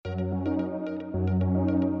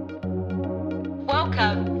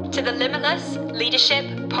to the Limitless Leadership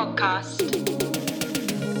Podcast.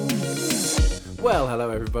 Well,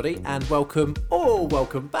 hello everybody, and welcome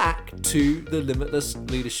back to the Limitless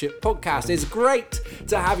Leadership Podcast. It's great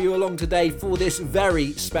to have you along today for this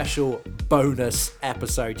very special bonus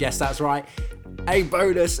episode. Yes, that's right, a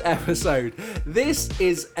bonus episode. This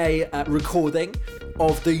is a recording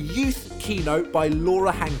of the youth keynote by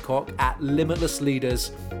Laura Hancock at Limitless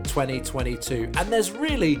Leaders 2022. And there's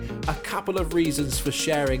really a couple of reasons for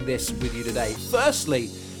sharing this with you today. Firstly,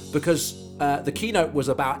 because the keynote was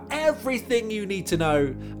about everything you need to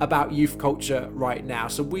know about youth culture right now.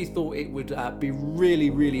 So we thought it would be really,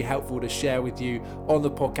 really helpful to share with you on the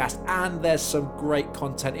podcast. And there's some great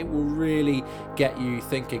content. It will really get you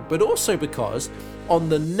thinking. But also because on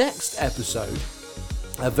the next episode,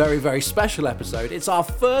 a very, very special episode, it's our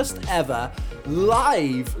first ever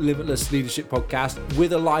live Limitless Leadership Podcast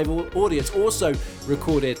with a live audience, also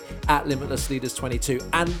recorded at Limitless Leaders 22.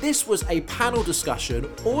 And this was a panel discussion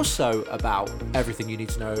also about everything you need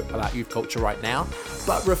to know about youth culture right now,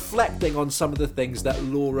 but reflecting on some of the things that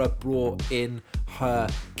Laura brought in her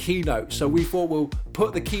keynote. So we thought we'll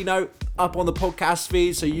put the keynote up on the podcast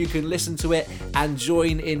feed so you can listen to it and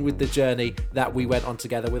join in with the journey that we went on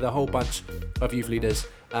together with a whole bunch of youth leaders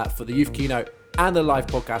for the youth keynote and the live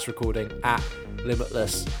podcast recording at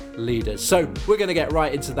Limitless Leaders. So we're going to get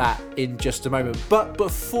right into that in just a moment. But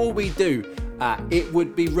before we do, it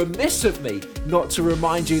would be remiss of me not to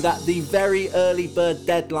remind you that the very early bird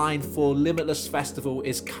deadline for Limitless Festival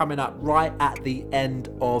is coming up right at the end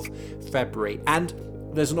of February. And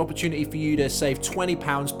there's an opportunity for you to save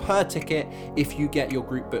 £20 per ticket if you get your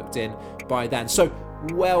group booked in by then. So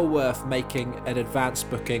well worth making an advance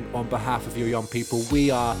booking on behalf of your young people.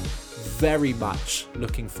 We are very much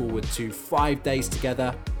looking forward to 5 days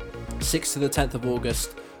together, 6th to the 10th of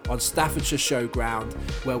August on Staffordshire Showground,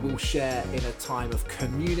 where we'll share in a time of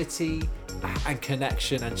community and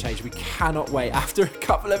connection and change. We cannot wait. After a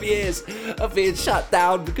couple of years of being shut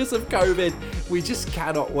down because of COVID, we just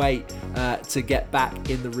cannot wait to get back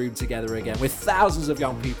in the room together again with thousands of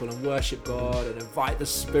young people and worship God and invite the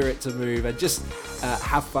Spirit to move and just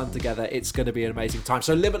have fun together. It's going to be an amazing time.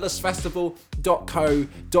 So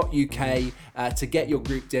limitlessfestival.co.uk to get your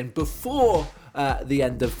group in before the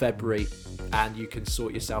end of February, and you can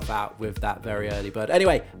sort yourself out with that very early bird.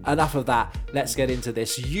 Anyway, enough of that. Let's get into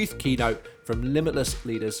this youth keynote from Limitless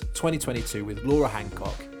Leaders 2022 with Laura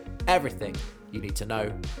Hancock. Everything you need to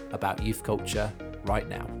know about youth culture right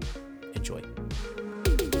now. Enjoy.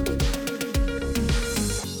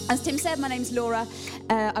 As Tim said, my name's Laura.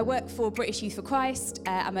 I work for British Youth for Christ.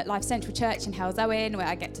 I'm at Life Central Church in Hales Owen, where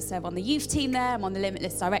I get to serve on the youth team there. I'm on the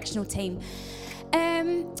Limitless Directional team.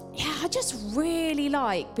 I just really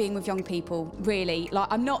like being with young people, really.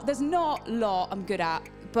 There's not a lot I'm good at,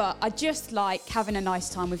 but I just like having a nice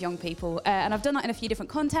time with young people. And I've done that in a few different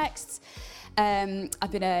contexts.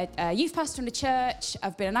 I've been a youth pastor in a church.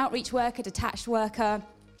 I've been an outreach worker, detached worker,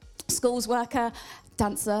 schools worker,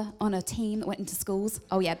 dancer on a team that went into schools.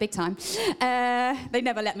 Oh yeah, big time. They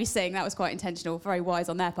never let me sing. That was quite intentional, very wise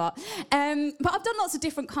on their part. But I've done lots of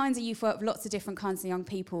different kinds of youth work with lots of different kinds of young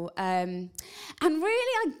people. And really,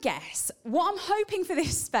 I guess what I'm hoping for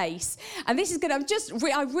this space, and this is good, I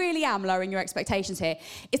really am lowering your expectations here,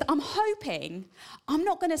 is that I'm hoping I'm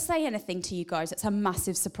not going to say anything to you guys that's a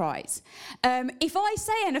massive surprise. If I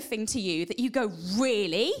say anything to you that you go,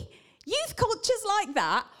 really? Youth culture's like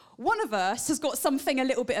that? One of us has got something a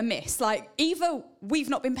little bit amiss, like either we've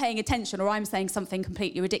not been paying attention or I'm saying something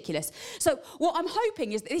completely ridiculous. So what I'm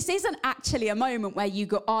hoping is that this isn't actually a moment where you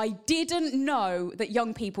go, I didn't know that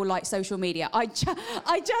young people like social media. I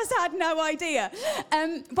just had no idea.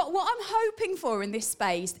 But what I'm hoping for in this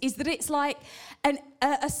space is that it's like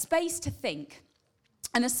a space to think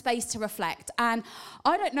and a space to reflect. And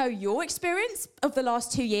I don't know your experience of the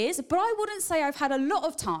last 2 years, but I wouldn't say I've had a lot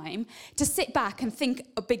of time to sit back and think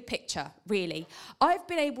a big picture, really. I've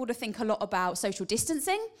been able to think a lot about social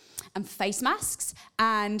distancing and face masks,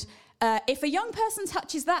 and if a young person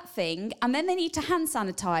touches that thing and then they need to hand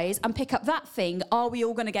sanitize and pick up that thing, are we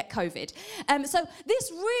all going to get COVID? So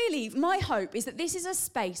this really, my hope is that this is a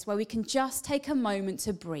space where we can just take a moment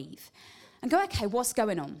to breathe and go, okay, what's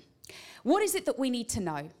going on? What is it that we need to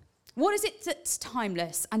know? What is it that's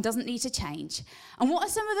timeless and doesn't need to change? And what are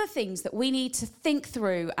some of the things that we need to think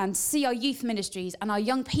through and see our youth ministries and our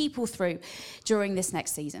young people through during this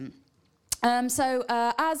next season? As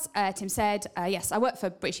Tim said, yes, I work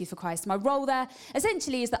for British Youth for Christ. My role there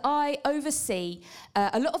essentially is that I oversee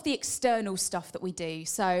a lot of the external stuff that we do.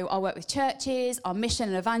 So I work with churches, our mission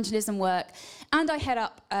and evangelism work, and I head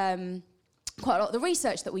up quite a lot of the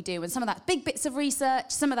research that we do, and some of that's big bits of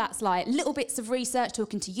research, some of that's like little bits of research,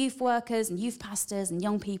 talking to youth workers and youth pastors and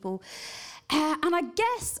young people. And I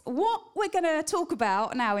guess what we're going to talk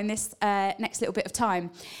about now in this next little bit of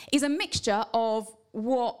time is a mixture of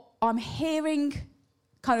what I'm hearing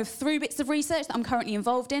kind of through bits of research that I'm currently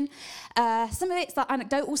involved in. Some of it's like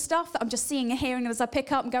anecdotal stuff that I'm just seeing and hearing as I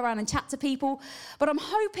pick up and go around and chat to people. But I'm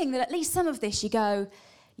hoping that at least some of this you go,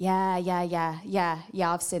 yeah,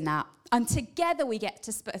 I've seen that. And together we get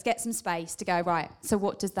to get some space to go, right, so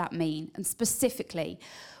what does that mean? And specifically,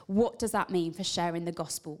 what does that mean for sharing the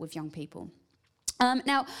gospel with young people?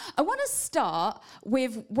 Now, I want to start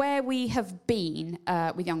with where we have been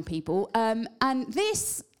with young people. And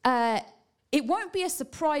this, it won't be a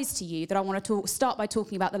surprise to you that I want to start by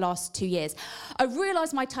talking about the last 2 years. I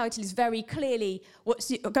realise my title is very clearly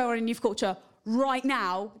what's going on in youth culture right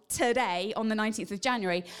now, today, on the 19th of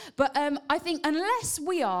January. But I think unless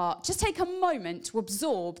we are, just take a moment to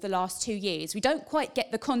absorb the last 2 years, we don't quite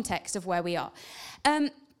get the context of where we are.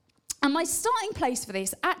 And my starting place for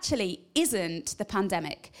this actually isn't the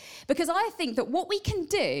pandemic, because I think that what we can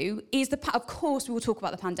do is, of course we will talk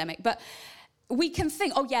about the pandemic, but we can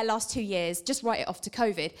think, oh yeah, last 2 years, just write it off to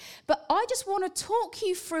COVID. But I just want to talk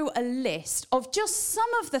you through a list of just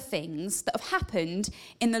some of the things that have happened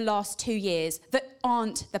in the last 2 years that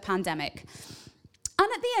aren't the pandemic. And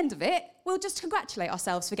at the end of it, we'll just congratulate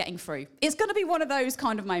ourselves for getting through. It's going to be one of those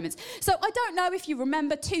kind of moments. So I don't know if you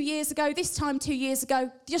remember 2 years ago, this time 2 years ago,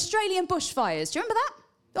 the Australian bushfires. Do you remember that?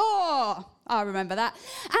 Oh, I remember that.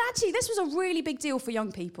 And actually, this was a really big deal for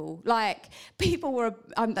young people. Like, people were,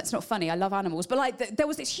 that's not funny, I love animals, but like, there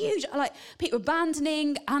was this huge, like, people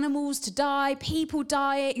abandoning animals to die, people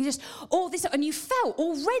dying, just all this, and you felt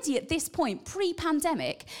already at this point,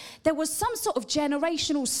 pre-pandemic, there was some sort of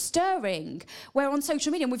generational stirring where on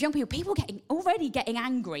social media, and with young people already getting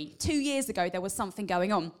angry. 2 years ago, there was something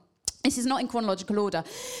going on. This is not in chronological order.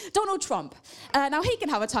 Donald Trump. Now, he can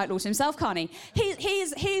have a title to himself, can't he?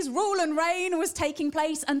 His rule and reign was taking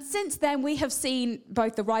place, and since then we have seen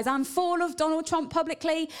both the rise and fall of Donald Trump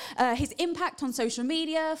publicly, his impact on social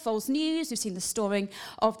media, false news, we've seen the storming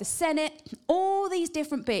of the Senate, all these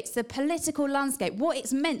different bits, the political landscape, what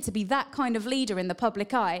it's meant to be that kind of leader in the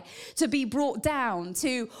public eye, to be brought down,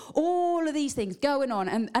 to all of these things going on.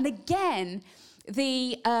 And again,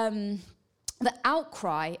 the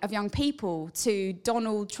outcry of young people to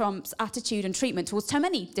Donald Trump's attitude and treatment towards so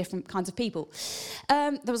many different kinds of people.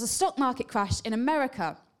 There was a stock market crash in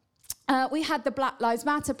America. We had the Black Lives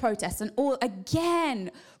Matter protests, and all,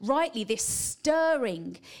 again, rightly, this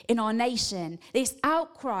stirring in our nation, this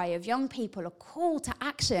outcry of young people, a call to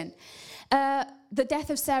action. The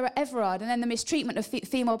death of Sarah Everard, and then the mistreatment of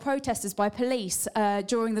female protesters by police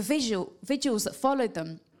during the vigils that followed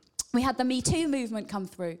them. We had the Me Too movement come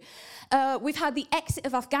through. We've had the exit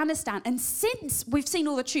of Afghanistan. And since we've seen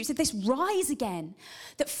all the troops, this rise again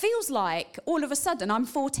that feels like all of a sudden I'm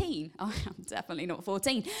 14. I'm definitely not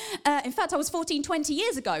 14. In fact, I was 14 22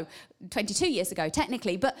 years ago,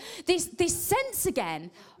 technically. But this sense again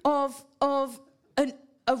of an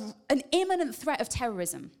imminent threat of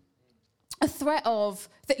terrorism. A threat of,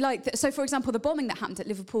 so for example, the bombing that happened at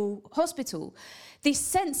Liverpool Hospital, this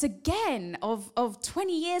sense again of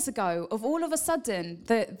 20 years ago, of all of a sudden,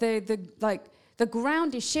 the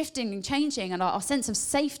ground is shifting and changing, and our sense of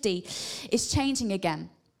safety is changing again.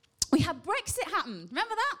 We had Brexit happen,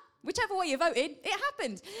 remember that? Whichever way you voted, it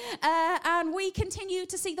happened. And we continue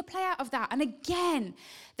to see the play out of that. And again,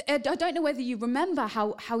 I don't know whether you remember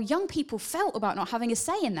how young people felt about not having a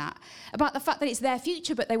say in that, about the fact that it's their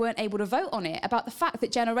future, but they weren't able to vote on it, about the fact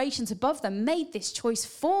that generations above them made this choice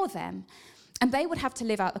for them, and they would have to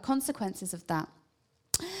live out the consequences of that.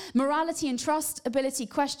 Morality and trustability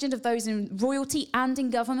questioned of those in royalty and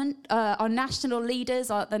in government, our national leaders,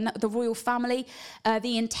 the royal family,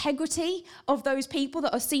 the integrity of those people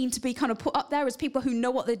that are seen to be kind of put up there as people who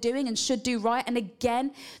know what they're doing and should do right. And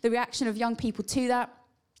again, the reaction of young people to that.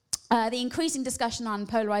 The increasing discussion on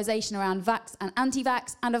polarisation around vax and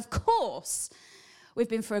anti-vax. And of course, we've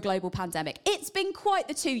been through a global pandemic. It's been quite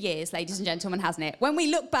the 2 years, ladies and gentlemen, hasn't it? When we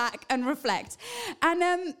look back and reflect.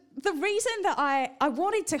 And the reason that I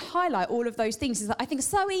wanted to highlight all of those things is that I think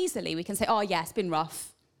so easily we can say, oh, yeah, it's been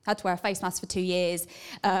rough. Had to wear a face mask for 2 years.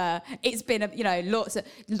 It's been, lots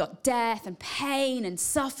of death and pain and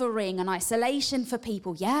suffering and isolation for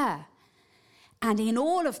people. Yeah. And in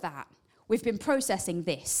all of that, we've been processing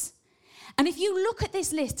this. And if you look at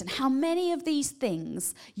this list and how many of these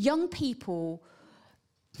things young people,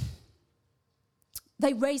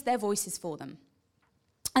 they raised their voices for them.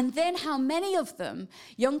 And then how many of them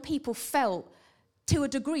young people felt to a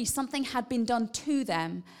degree, something had been done to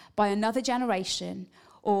them by another generation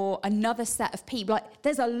or another set of people. Like,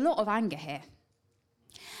 there's a lot of anger here.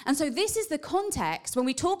 And so this is the context, when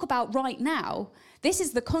we talk about right now, this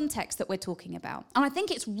is the context that we're talking about. And I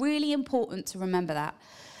think it's really important to remember that,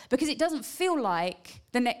 because it doesn't feel like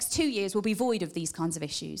the next 2 years will be void of these kinds of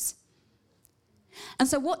issues. And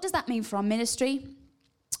so what does that mean for our ministry?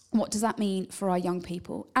 What does that mean for our young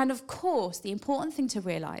people? And of course, the important thing to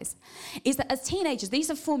realise is that as teenagers,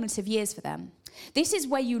 these are formative years for them. This is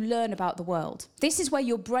where you learn about the world. This is where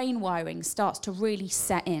your brain wiring starts to really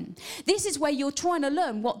set in. This is where you're trying to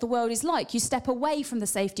learn what the world is like. You step away from the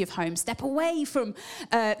safety of home, step away from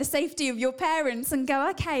the safety of your parents and go,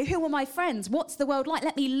 okay, who are my friends? What's the world like?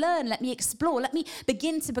 Let me learn, let me explore, let me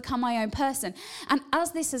begin to become my own person. And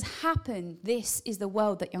as this has happened, this is the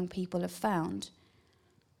world that young people have found.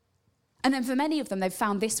 And then for many of them, they've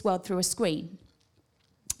found this world through a screen,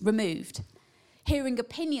 removed, hearing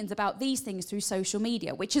opinions about these things through social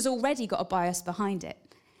media, which has already got a bias behind it.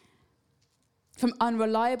 From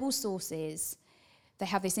unreliable sources, they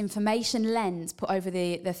have this information lens put over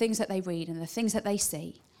the things that they read and the things that they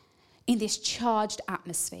see in this charged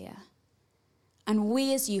atmosphere. And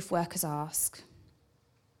we as youth workers ask,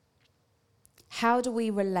 how do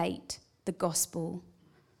we relate the gospel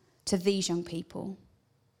to these young people?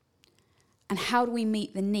 And how do we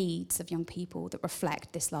meet the needs of young people that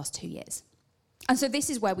reflect this last 2 years? And so this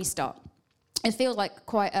is where we start. It feels like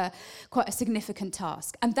quite a significant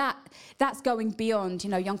task. And that's going beyond,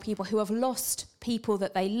 young people who have lost people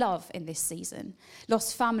that they love in this season,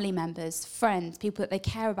 lost family members, friends, people that they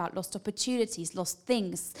care about, lost opportunities, lost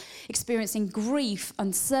things, experiencing grief,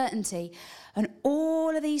 uncertainty. And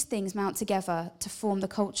all of these things mount together to form the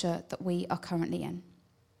culture that we are currently in.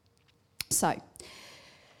 So,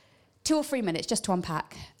 2 or 3 minutes just to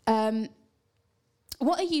unpack.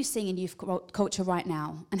 What are you seeing in youth culture right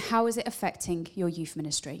now, and how is it affecting your youth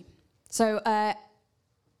ministry? So,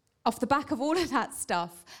 off the back of all of that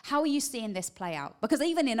stuff, how are you seeing this play out? Because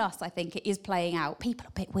even in us, I think it is playing out. People are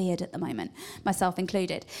a bit weird at the moment, myself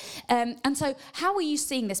included. And so how are you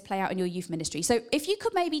seeing this play out in your youth ministry? So if you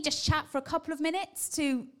could maybe just chat for a couple of minutes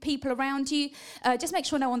to people around you, just make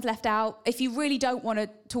sure no one's left out. If you really don't want to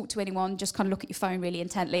talk to anyone, just kind of look at your phone really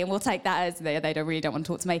intently, and we'll take that as they really don't want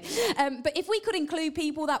to talk to me. But if we could include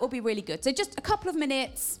people, that would be really good. So just a couple of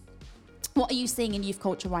minutes. What are you seeing in youth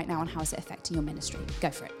culture right now, and how is it affecting your ministry?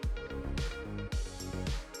 Go for it.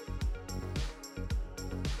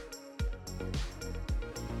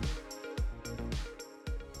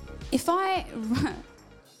 If I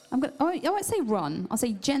won't say run, I'll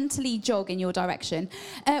say gently jog in your direction.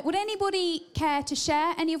 Would anybody care to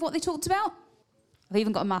share any of what they talked about? I've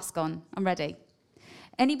even got a mask on. I'm ready.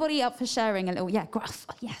 Anybody up for sharing a little? Yeah, gruff.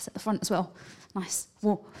 Yes, at the front as well. Nice.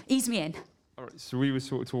 Well, ease me in. All right, so we were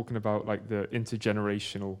sort of talking about like the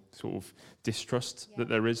intergenerational sort of distrust that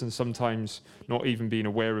there is, and sometimes not even being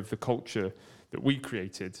aware of the culture that we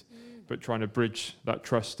created, but trying to bridge that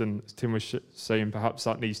trust. And as Tim was saying, perhaps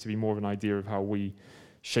that needs to be more of an idea of how we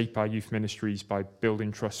shape our youth ministries by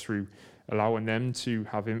building trust through allowing them to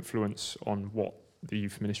have influence on what the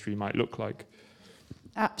youth ministry might look like.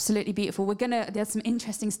 Absolutely beautiful. There's some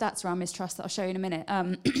interesting stats around mistrust that I'll show you in a minute.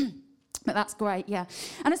 But that's great, yeah.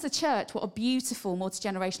 And as a church, what a beautiful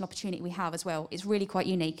multi-generational opportunity we have as well. It's really quite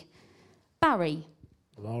unique. Barry.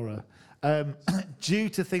 Laura. Due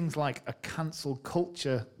to things like a cancel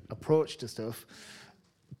culture approach to stuff,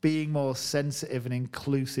 being more sensitive and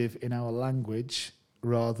inclusive in our language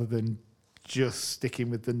rather than just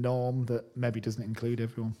sticking with the norm that maybe doesn't include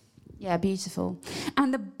everyone. Yeah, beautiful.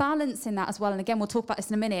 And the balance in that as well, and again, we'll talk about this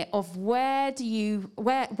in a minute, of where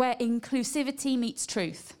inclusivity meets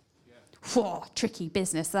truth. Whoa, tricky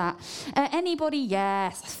business that. Anybody?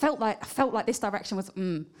 Yes. I felt like this direction was.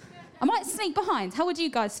 I might sneak behind. How would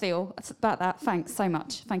you guys feel about that? Thanks so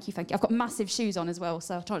much. Thank you. I've got massive shoes on as well,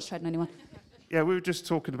 so I'll try not to tread on anyone. Yeah, we were just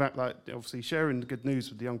talking about obviously sharing the good news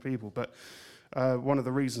with the young people, but one of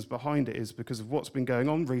the reasons behind it is because of what's been going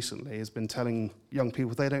on recently has been telling young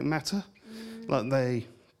people they don't matter, like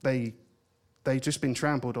they've just been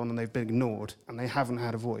trampled on and they've been ignored and they haven't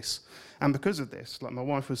had a voice. And because of this, like my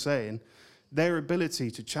wife was saying, their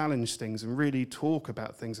ability to challenge things and really talk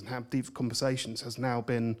about things and have deep conversations has now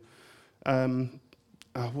been,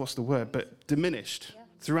 diminished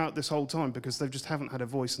throughout this whole time because they just haven't had a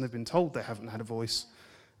voice and they've been told they haven't had a voice.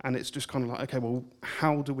 And it's just kind of like, okay, well,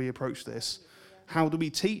 how do we approach this? How do we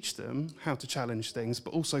teach them how to challenge things,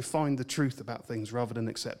 but also find the truth about things rather than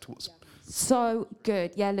accept what's So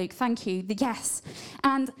good. Yeah, Luke, thank you. Yes.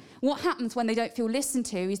 And what happens when they don't feel listened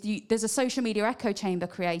to is there's a social media echo chamber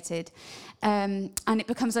created, and it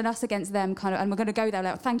becomes an us against them kind of, and we're going to go there.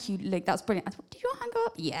 Like, thank you, Luke, that's brilliant. Did you hang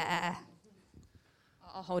up? Yeah.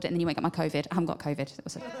 I'll hold it and then you won't get my COVID. I haven't got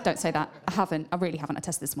COVID. Don't say that. I haven't. I really haven't. I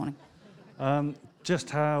tested this morning. Just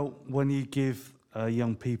how when you give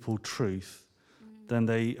young people truth, then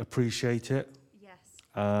they appreciate it. Yes.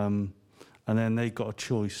 And then they've got a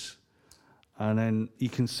choice. And then you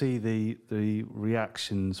can see the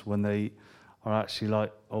reactions when they are actually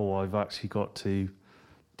like, oh, I've actually got to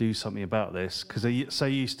do something about this. Because they're so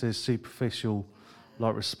used to superficial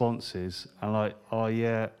like responses and like, oh,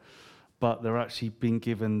 yeah. But they're actually being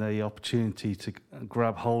given the opportunity to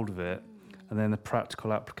grab hold of it. And then the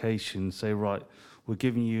practical application, say, right, we're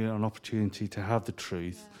giving you an opportunity to have the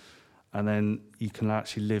truth. Yeah. And then you can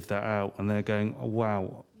actually live that out. And they're going, oh,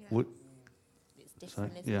 wow. Yeah. It's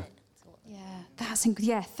different, isn't it?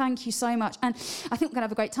 Yeah, thank you so much. And I think we're going to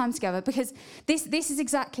have a great time together because this is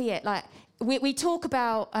exactly it. Like, we talk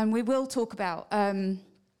about, and we will talk about,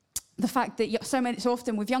 the fact that so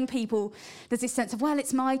often with young people, there's this sense of, well,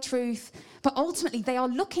 it's my truth, but ultimately they are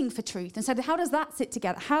looking for truth. And so how does that sit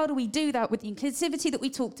together? How do we do that with the inclusivity that we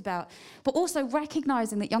talked about, but also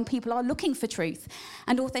recognising that young people are looking for truth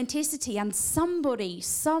and authenticity and somebody,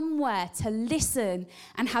 somewhere to listen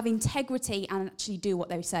and have integrity and actually do what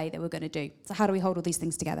they say they were going to do. So how do we hold all these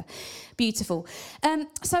things together? Beautiful.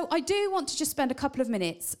 So I do want to just spend a couple of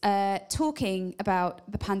minutes talking about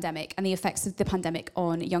the pandemic and the effects of the pandemic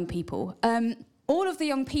on young people. All of the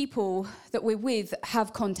young people that we're with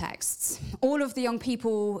have contexts. All of the young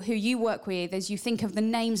people who you work with, as you think of the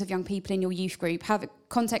names of young people in your youth group, have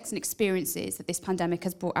contexts and experiences that this pandemic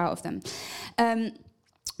has brought out of them.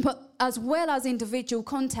 But as well as individual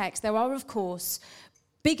contexts, there are, of course,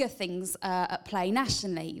 bigger things at play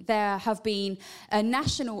nationally. There have been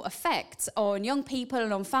national effects on young people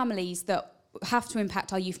and on families that have to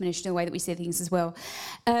impact our youth ministry in the way that we see things as well.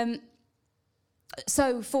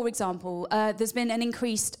 So, for example, there's been an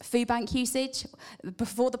increased food bank usage.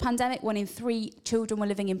 Before the pandemic, 1 in 3 children were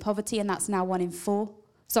living in poverty, and that's now 1 in 4.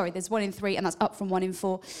 Sorry, there's 1 in 3, and that's up from 1 in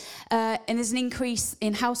 4. And there's an increase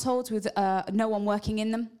in households with no one working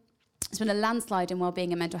in them. There's been a landslide in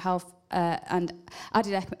wellbeing and mental health and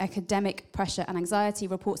added academic pressure and anxiety.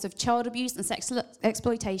 Reports of child abuse and sexual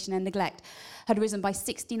exploitation and neglect had risen by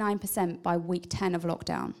 69% by week 10 of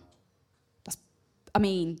lockdown.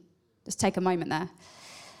 Just take a moment there.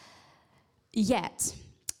 Yet,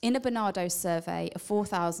 in a Barnardo survey of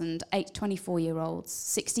 4,000 8 to 24-year-olds,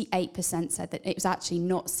 68% said that it was actually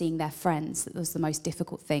not seeing their friends that was the most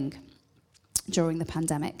difficult thing during the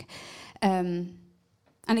pandemic. And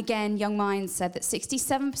again, Young Minds said that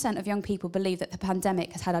 67% of young people believe that the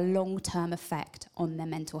pandemic has had a long-term effect on their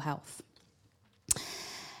mental health.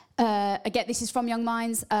 Again, this is from Young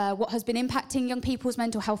Minds. What has been impacting young people's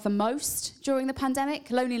mental health the most during the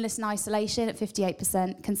pandemic? Loneliness and isolation at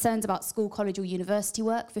 58%. Concerns about school, college or university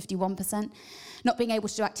work, 51%. Not being able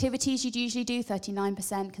to do activities you'd usually do,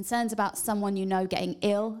 39%. Concerns about someone you know getting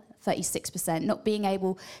ill, 36%. Not being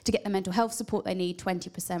able to get the mental health support they need,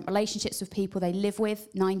 20%. Relationships with people they live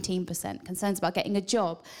with, 19%. Concerns about getting a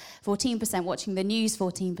job, 14%. Watching the news,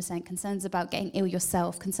 14%. Concerns about getting ill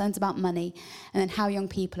yourself, concerns about money, and then how young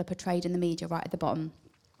people are portrayed in the media right at the bottom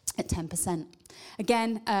at 10%.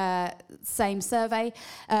 Again, same survey.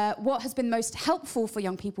 What has been most helpful for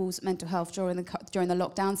young people's mental health during the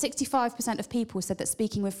lockdown? 65% of people said that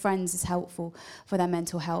speaking with friends is helpful for their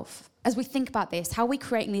mental health. As we think about this, how are we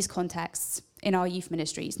creating these contexts in our youth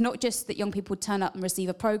ministries? Not just that young people turn up and receive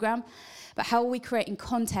a programme, but how are we creating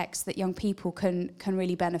contexts that young people can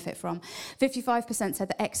really benefit from? 55% said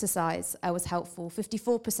that exercise was helpful,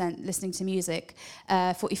 54% listening to music,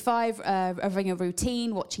 45% having a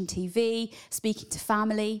routine, watching TV, speaking to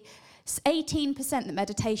family, 18% that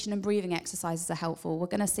meditation and breathing exercises are helpful. We're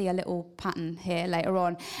going to see a little pattern here later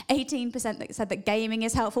on. 18% that said that gaming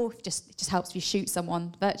is helpful. It just helps if you shoot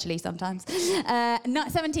someone virtually sometimes.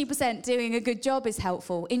 17% doing a good job is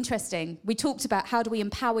helpful. Interesting. We talked about how do we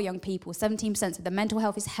empower young people. 17% said that mental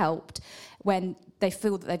health is helped when they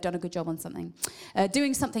feel that they've done a good job on something.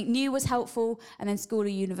 Doing something new was helpful, and then school or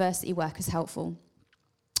university work is helpful.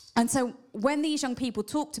 And so when these young people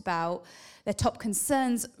talked about their top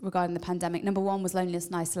concerns regarding the pandemic, number 1 was loneliness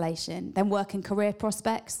and isolation, then work and career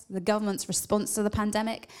prospects, the government's response to the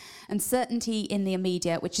pandemic, uncertainty in the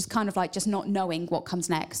immediate, which is kind of like just not knowing what comes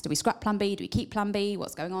next. Do we scrap plan B? Do we keep plan B?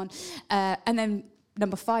 What's going on? And then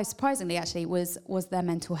number 5, surprisingly actually, was their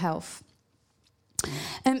mental health.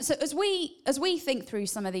 So as we think through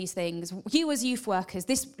some of these things, you as youth workers,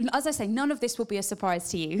 this, as I say, none of this will be a surprise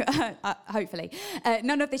to you, hopefully.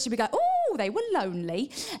 None of this should be going, oh, they were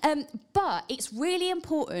lonely. But it's really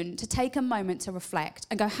important to take a moment to reflect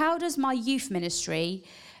and go, how does my youth ministry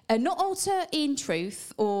not alter in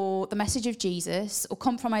truth or the message of Jesus or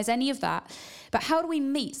compromise any of that, but how do we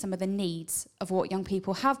meet some of the needs of what young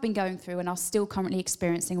people have been going through and are still currently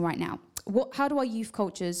experiencing right now? How do our youth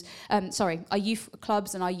cultures, our youth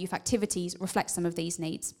clubs and our youth activities reflect some of these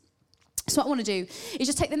needs? So what I want to do is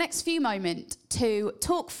just take the next few moments to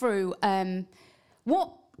talk through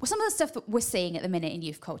what some of the stuff that we're seeing at the minute in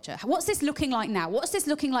youth culture. What's this looking like now? What's this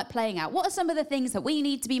looking like playing out? What are some of the things that we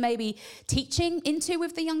need to be maybe teaching into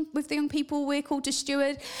with the young people we're called to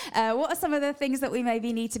steward? What are some of the things that we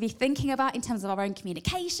maybe need to be thinking about in terms of our own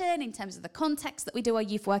communication, in terms of the context that we do our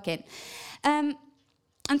youth work in?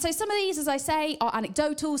 And so some of these, as I say, are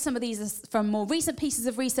anecdotal. Some of these are from more recent pieces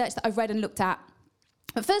of research that I've read and looked at.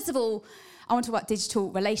 But first of all, I want to talk about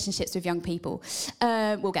digital relationships with young people.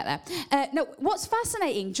 We'll get there. No, what's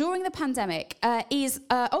fascinating during the pandemic is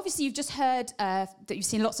obviously you've just heard that you've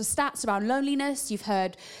seen lots of stats around loneliness. You've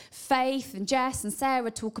heard Faith and Jess and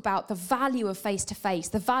Sarah talk about the value of face-to-face,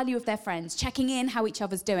 the value of their friends, checking in how each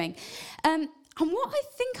other's doing. And what I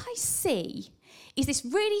think I see is this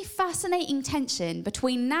really fascinating tension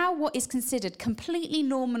between now what is considered completely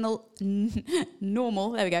normal,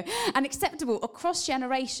 there we go, and acceptable across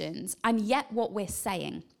generations, and yet what we're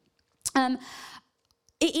saying.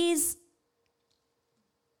 It is,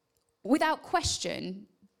 without question,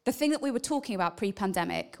 the thing that we were talking about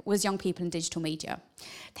pre-pandemic was young people in digital media.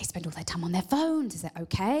 They spend all their time on their phones. Is it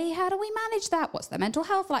okay? How do we manage that? What's their mental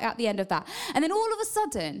health like at the end of that? And then all of a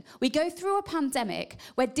sudden, we go through a pandemic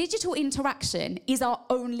where digital interaction is our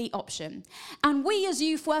only option. And we as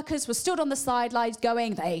youth workers were stood on the sidelines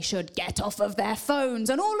going, they should get off of their phones.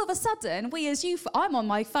 And all of a sudden, we as youth, I'm on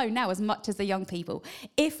my phone now as much as the young people,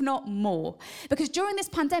 if not more. Because during this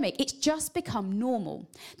pandemic, it's just become normal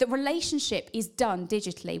that relationship is done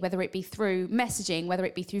digitally, whether it be through messaging, whether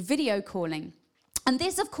it be through video calling. And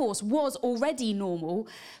this, of course, was already normal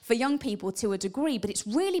for young people to a degree, but it's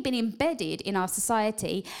really been embedded in our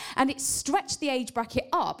society, and it's stretched the age bracket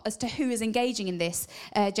up as to who is engaging in this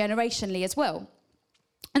generationally as well.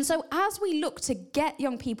 And so as we look to get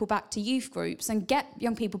young people back to youth groups and get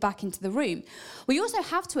young people back into the room, we also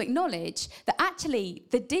have to acknowledge that actually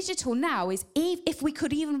the digital now is, if we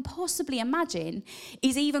could even possibly imagine,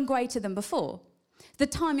 is even greater than before. The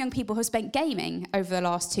time young people have spent gaming over the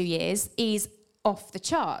last 2 years is off the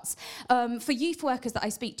charts. For youth workers that I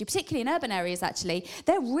speak to, particularly in urban areas actually,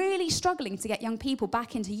 they're really struggling to get young people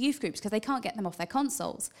back into youth groups because they can't get them off their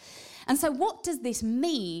consoles. And so what does this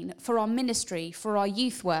mean for our ministry, for our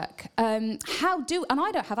youth work? And I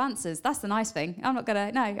don't have answers, that's the nice thing. I'm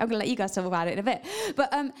going to let you guys talk about it in a bit.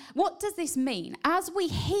 But what does this mean? As we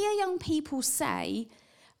hear young people say,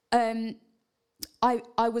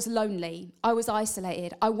 I was lonely, I was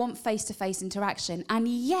isolated, I want face-to-face interaction, and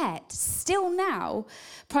yet, still now,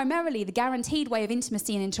 primarily the guaranteed way of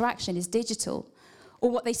intimacy and interaction is digital,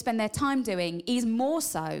 or what they spend their time doing is more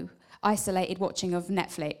so isolated watching of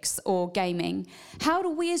Netflix or gaming. How do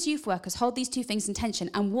we as youth workers hold these two things in tension,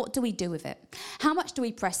 and what do we do with it? How much do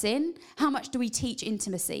we press in? How much do we teach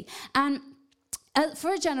intimacy? And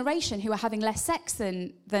for a generation who are having less sex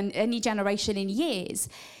than any generation in years,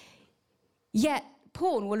 yet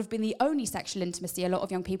porn will have been the only sexual intimacy a lot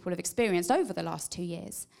of young people have experienced over the last 2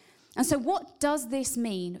 years. And so what does this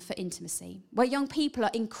mean for intimacy? Where young people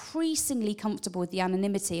are increasingly comfortable with the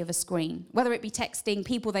anonymity of a screen, whether it be texting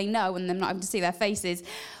people they know and them not having to see their faces,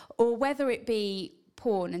 or whether it be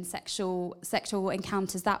porn and sexual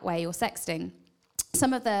encounters that way, or sexting.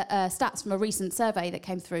 Some of the stats from a recent survey that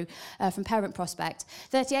came through from Parent Prospect,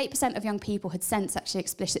 38% of young people had sent sexually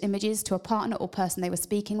explicit images to a partner or person they were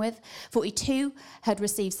speaking with. 42% had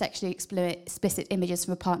received sexually explicit images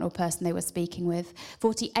from a partner or person they were speaking with.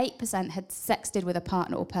 48% had sexted with a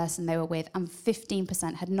partner or person they were with, and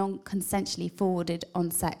 15% had non-consensually forwarded on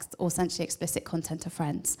sex or sexually explicit content to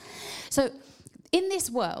friends. So in this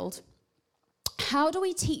world, how do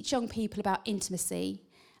we teach young people about intimacy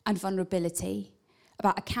and vulnerability,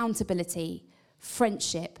 about accountability,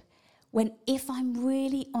 friendship, when, if I'm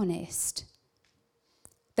really honest,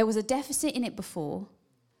 there was a deficit in it before,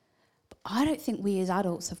 but I don't think we as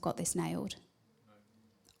adults have got this nailed.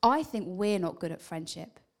 I think we're not good at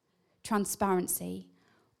friendship, transparency,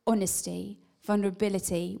 honesty,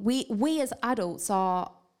 vulnerability. We as adults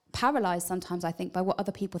are paralysed sometimes, I think, by what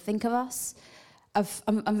other people think of us,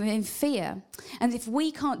 I'm in fear. And if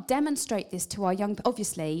we can't demonstrate this to our young,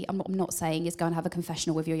 obviously, I'm not saying is go and have a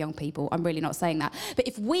confessional with your young people. I'm really not saying that. But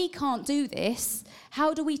if we can't do this,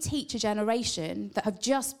 how do we teach a generation that have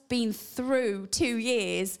just been through 2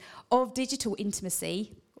 years of digital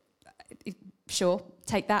intimacy? Sure,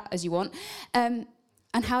 take that as you want. And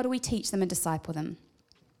how do we teach them and disciple them?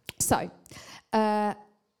 So, a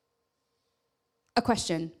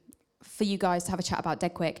question for you guys to have a chat about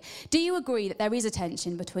dead quick. Do you agree that there is a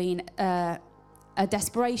tension between a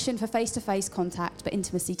desperation for face-to-face contact but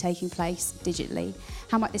intimacy taking place digitally?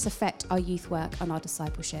 How might this affect our youth work and our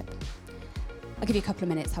discipleship? I'll give you a couple of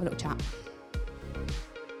minutes, have a little chat.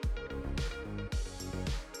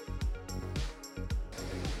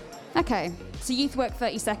 Okay, so youth work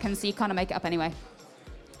 30 seconds, so you kind of make it up anyway.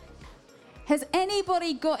 Has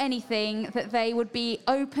anybody got anything that they would be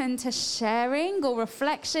open to sharing or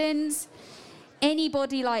reflections?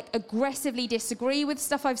 Anybody like aggressively disagree with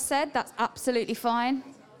stuff I've said? That's absolutely fine.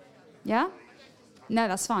 Yeah? No,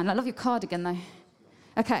 that's fine. I love your cardigan though.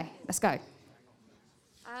 Okay, let's go.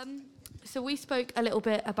 So we spoke a little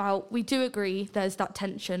bit about, we do agree there's that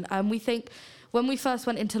tension. We think when we first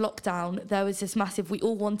went into lockdown, there was this massive, we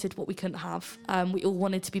all wanted what we couldn't have. We all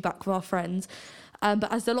wanted to be back with our friends.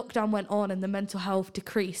 But as the lockdown went on and the mental health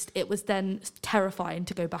decreased, it was then terrifying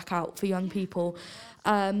to go back out for young people.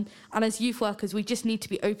 And as youth workers, we just need to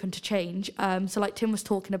be open to change. So like Tim was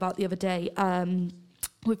talking about the other day,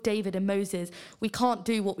 with David and Moses, we can't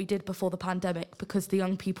do what we did before the pandemic because the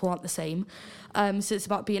young people aren't the same. So it's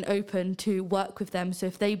about being open to work with them. So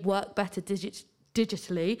if they work better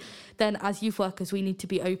digitally, then as youth workers, we need to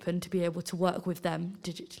be open to be able to work with them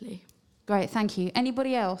digitally. Great, thank you.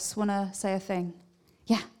 Anybody else want to say a thing?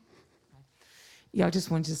 Yeah. Yeah, I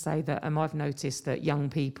just wanted to say that I've noticed that young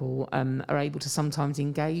people are able to sometimes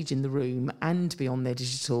engage in the room and be on their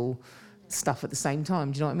digital stuff at the same time.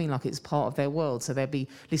 Do you know what I mean? Like it's part of their world. So they'll be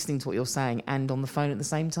listening to what you're saying and on the phone at the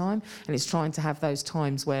same time. And it's trying to have those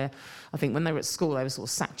times where I think when they were at school, they were sort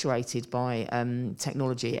of saturated by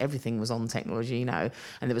technology. Everything was on technology, you know,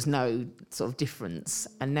 and there was no sort of difference.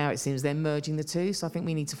 And now it seems they're merging the two. So I think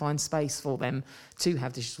we need to find space for them to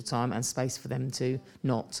have digital time and space for them to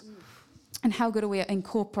not. And how good are we at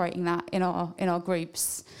incorporating that in our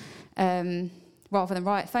groups? Rather than,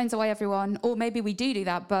 right, phones away, everyone. Or maybe we do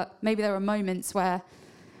that, but maybe there are moments where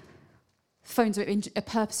phones are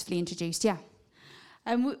purposefully introduced. Yeah.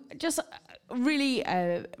 Just really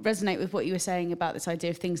resonate with what you were saying about this idea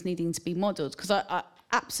of things needing to be modelled, because I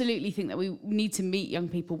absolutely think that we need to meet young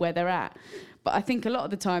people where they're at. But I think a lot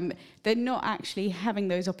of the time they're not actually having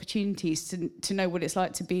those opportunities to know what it's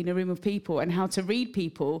like to be in a room of people and how to read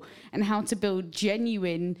people and how to build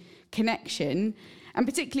genuine connection. And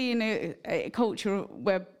particularly in a culture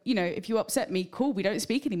where, you know, if you upset me, cool, we don't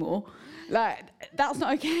speak anymore. Like, that's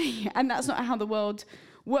not okay. And that's not how the world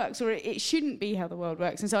works, or it shouldn't be how the world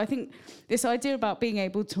works. And so I think this idea about being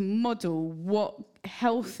able to model what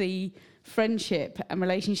healthy friendship and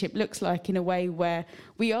relationship looks like in a way where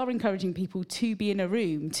we are encouraging people to be in a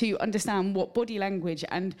room, to understand what body language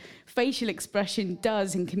and facial expression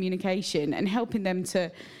does in communication, and helping them to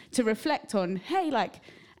reflect on, hey, like,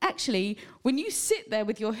 actually, when you sit there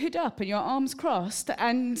with your hood up and your arms crossed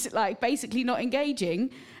and like basically not engaging,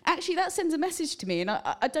 actually that sends a message to me. And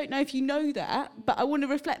I don't know if you know that, but I want to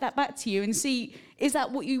reflect that back to you and see, is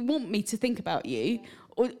that what you want me to think about you?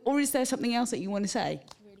 Or is there something else that you want to say?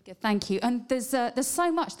 Really good, thank you. And there's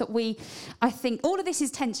so much that I think, all of this is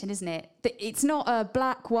tension, isn't it? It's not a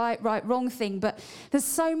black, white, right, wrong thing, but there's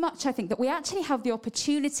so much, I think, that we actually have the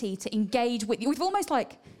opportunity to engage with. We've almost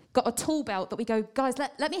like got a tool belt that we go, guys,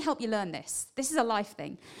 let me help you learn this. This is a life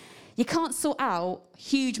thing. You can't sort out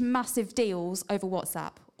huge, massive deals over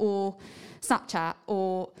WhatsApp or Snapchat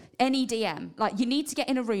or any DM. Like, you need to get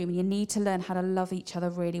in a room and you need to learn how to love each other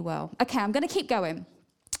really well. Okay, I'm going to keep going.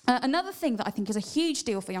 Another thing that I think is a huge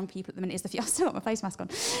deal for young people at the minute is I've still got my face mask on,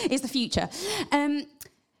 is the future. And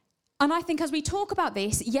I think as we talk about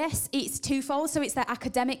this, yes, it's twofold. So it's their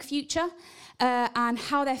academic future and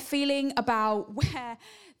how they're feeling about where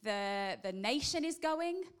the nation is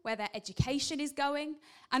going, where their education is going,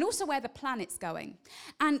 and also where the planet's going.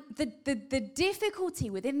 And the difficulty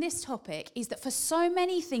within this topic is that for so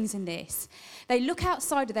many things in this, they look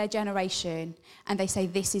outside of their generation and they say,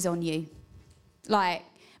 this is on you. Like,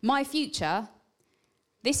 my future,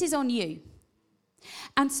 this is on you.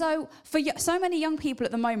 And so for so many young people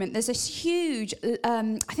at the moment, there's this huge,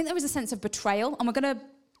 I think there is a sense of betrayal, and we're going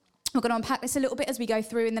to We're going to unpack this a little bit as we go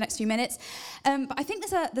through in the next few minutes. But I think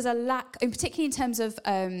there's a lack, and particularly in terms of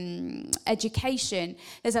education,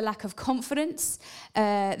 there's a lack of confidence.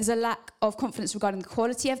 There's a lack of confidence regarding the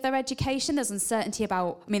quality of their education. There's uncertainty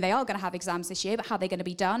about, they are going to have exams this year, but how they're going to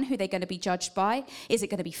be done, who they're going to be judged by, is it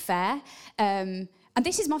going to be fair? And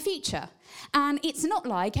this is my future. And it's not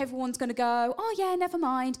like everyone's going to go, oh yeah, never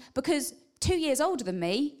mind, because 2 years older than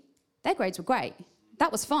me, their grades were great.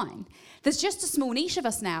 That was fine. There's just a small niche of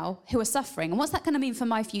us now who are suffering. And what's that going to mean for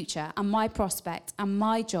my future and my prospect and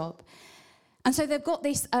my job? And so they've got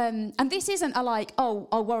this, and this isn't a like, oh,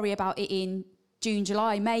 I'll worry about it in June,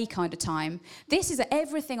 July, May kind of time. This is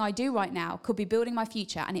everything I do right now could be building my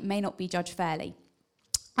future, and it may not be judged fairly.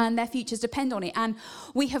 And their futures depend on it. And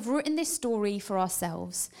we have written this story for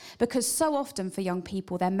ourselves because so often for young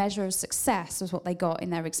people, their measure of success was what they got in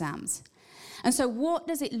their exams. And so what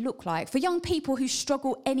does it look like for young people who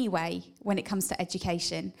struggle anyway when it comes to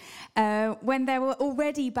education, when there were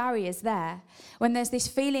already barriers there, when there's this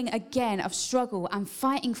feeling again of struggle and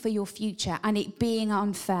fighting for your future and it being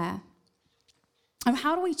unfair? And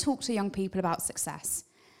how do we talk to young people about success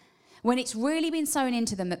when it's really been sown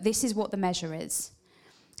into them that this is what the measure is?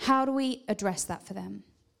 How do we address that for them?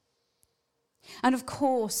 And of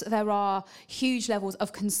course, there are huge levels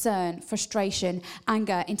of concern, frustration,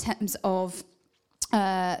 anger in terms of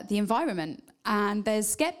the environment. And there's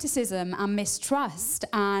skepticism and mistrust,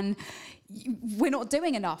 and we're not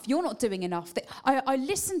doing enough. You're not doing enough. I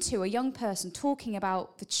listened to a young person talking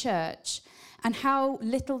about the church and how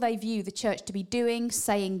little they view the church to be doing,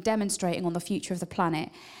 saying, demonstrating on the future of the planet,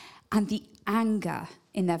 and the anger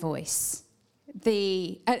in their voice.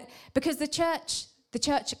 Because the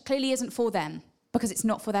church clearly isn't for them, because it's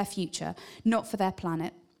not for their future, not for their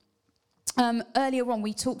planet. Earlier on,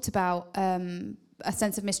 we talked about a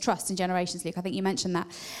sense of mistrust in generations, Luke. I think you mentioned that.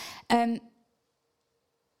 And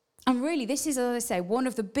really, this is, as I say, one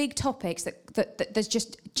of the big topics that there's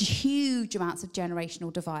just huge amounts of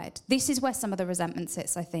generational divide. This is where some of the resentment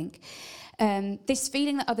sits, I think. This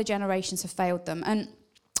feeling that other generations have failed them. And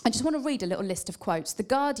I just want to read a little list of quotes. The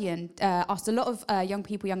Guardian asked a lot of young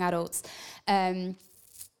people, young adults,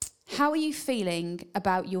 how are you feeling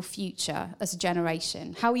about your future as a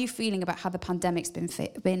generation? How are you feeling about how the pandemic's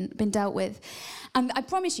been dealt with? And I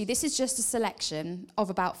promise you, this is just a selection of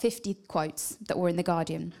about 50 quotes that were in The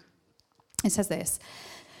Guardian. It says this.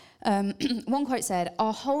 One quote said,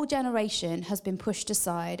 "Our whole generation has been pushed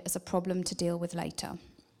aside as a problem to deal with later.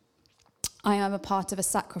 I am a part of a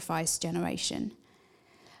sacrifice generation.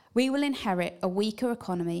 We will inherit a weaker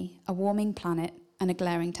economy, a warming planet, and a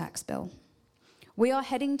glaring tax bill. We are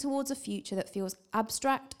heading towards a future that feels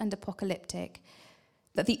abstract and apocalyptic,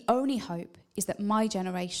 that the only hope is that my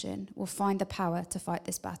generation will find the power to fight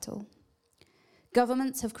this battle.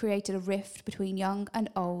 Governments have created a rift between young and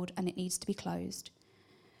old, and it needs to be closed.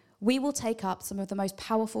 We will take up some of the most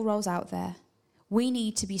powerful roles out there. We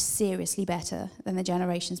need to be seriously better than the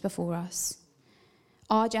generations before us.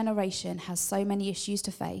 Our generation has so many issues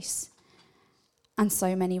to face and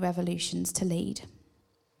so many revolutions to lead."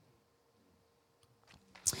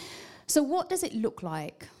 So what does it look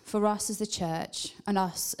like for us as the church and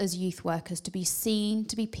us as youth workers to be seen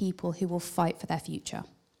to be people who will fight for their future?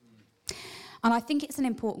 And I think it's an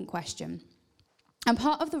important question. And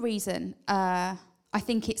part of the reason I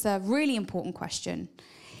think it's a really important question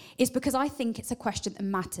is because I think it's a question that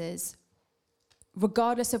matters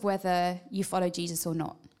regardless of whether you follow Jesus or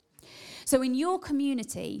not. So in your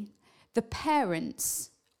community, the parents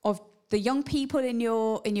of the young people in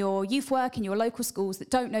your youth work, in your local schools that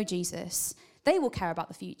don't know Jesus, they will care about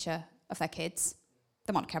the future of their kids.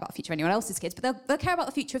 They won't care about the future of anyone else's kids, but they'll care about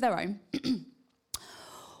the future of their own.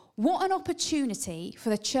 What an opportunity for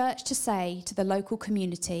the church to say to the local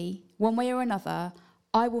community, one way or another,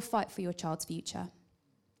 I will fight for your child's future.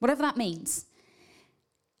 Whatever that means.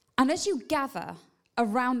 And as you gather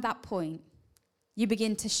around that point, you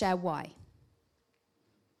begin to share why.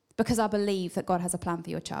 Because I believe that God has a plan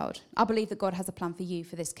for your child. I believe that God has a plan for you,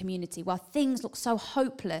 for this community. While things look so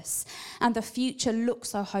hopeless and the future looks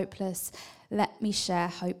so hopeless, let me share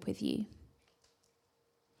hope with you.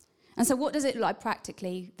 And so what does it look like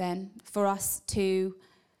practically then for us to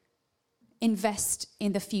invest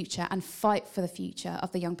in the future and fight for the future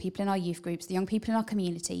of the young people in our youth groups, the young people in our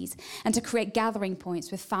communities, and to create gathering points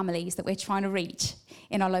with families that we're trying to reach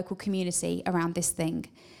in our local community around this thing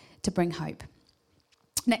to bring hope?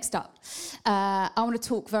 Next up, I want to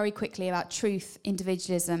talk very quickly about truth,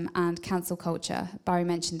 individualism, and cancel culture. Barry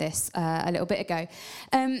mentioned this a little bit ago.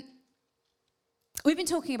 We've been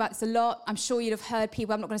talking about this a lot. I'm sure you'd have heard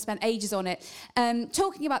people, I'm not going to spend ages on it,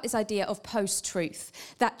 talking about this idea of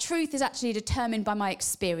post-truth. That truth is actually determined by my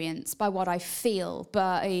experience, by what I feel,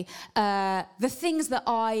 by the things that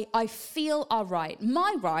I feel are right.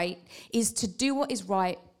 My right is to do what is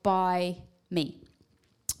right by me,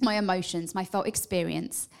 my emotions, my felt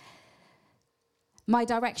experience. My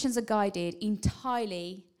directions are guided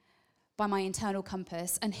entirely by my internal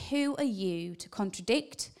compass. And who are you to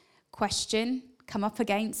contradict, question, come up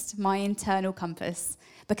against my internal compass?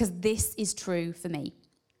 Because this is true for me.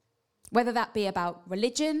 Whether that be about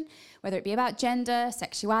religion, whether it be about gender,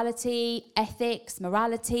 sexuality, ethics,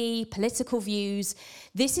 morality, political views,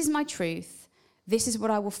 this is my truth. This is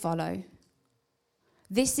what I will follow.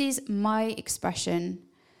 This is my expression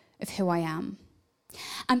of who I am.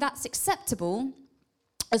 And that's acceptable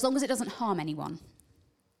as long as it doesn't harm anyone.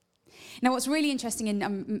 Now, what's really interesting,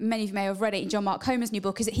 and many of you may have read it in John Mark Comer's new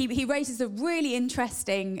book, is that he raises a really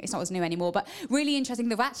interesting, it's not as new anymore, but really interesting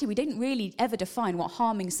that actually we didn't really ever define what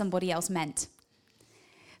harming somebody else meant.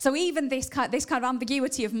 So even this kind of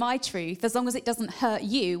ambiguity of my truth, as long as it doesn't hurt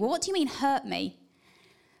you, well, what do you mean hurt me?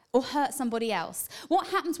 Or hurt somebody else? What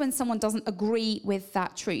happens when someone doesn't agree with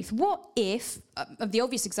that truth? What if, the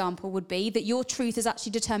obvious example would be that your truth is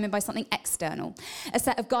actually determined by something external, a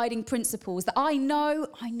set of guiding principles that I know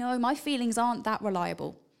my feelings aren't that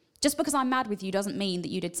reliable. Just because I'm mad with you doesn't mean that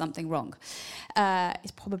you did something wrong.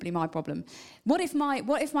 It's probably my problem. What if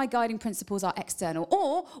my guiding principles are external?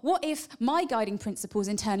 Or what if my guiding principles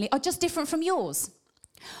internally are just different from yours?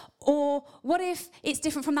 Or what if it's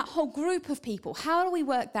different from that whole group of people? How do we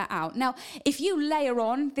work that out? Now, if you layer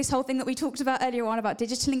on this whole thing that we talked about earlier on about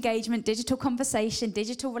digital engagement, digital conversation,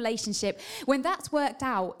 digital relationship, when that's worked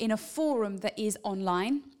out in a forum that is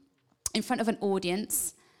online, in front of an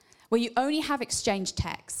audience, where you only have exchange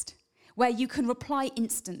text, where you can reply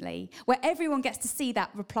instantly, where everyone gets to see that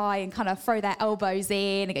reply and kind of throw their elbows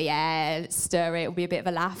in and go, yeah, let's stir it, it'll be a bit of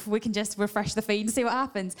a laugh. We can just refresh the feed and see what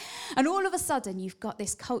happens. And all of a sudden, you've got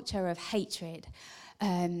this culture of hatred,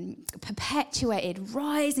 perpetuated,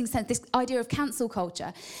 rising sense, this idea of cancel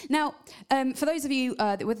culture. Now, for those of you,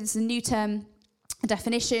 whether it's a new term,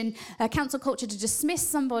 definition, cancel culture, to dismiss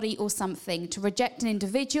somebody or something, to reject an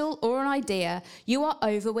individual or an idea, you are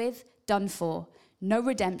over with, done for. No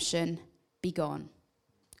redemption, be gone.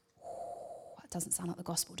 That doesn't sound like the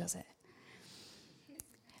gospel, does it?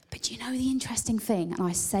 But you know the interesting thing, and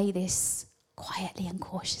I say this quietly and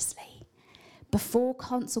cautiously, before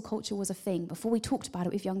cancel culture was a thing, before we talked about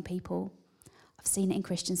it with young people, I've seen it in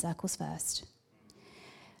Christian circles first.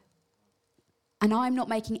 And I'm not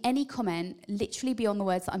making any comment literally beyond the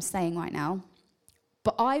words that I'm saying right now,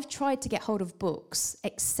 but I've tried to get hold of books,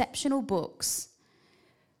 exceptional books,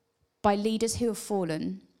 by leaders who have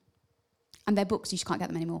fallen, and their books, you just can't get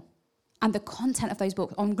them anymore. And the content of those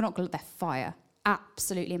books, I'm not going to, they're fire.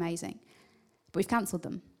 Absolutely amazing. But we've cancelled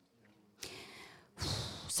them.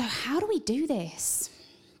 So how do we do this?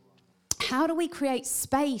 How do we create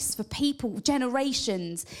space for people,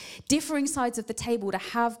 generations, differing sides of the table to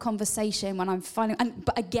have conversation when I'm finding...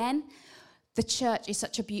 But again, the church is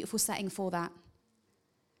such a beautiful setting for that.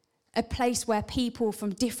 A place where people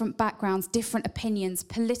from different backgrounds, different opinions,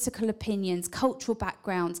 political opinions, cultural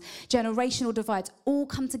backgrounds, generational divides, all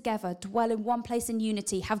come together, dwell in one place in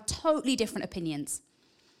unity, have totally different opinions.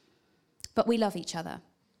 But we love each other.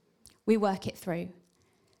 We work it through.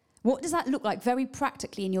 What does that look like very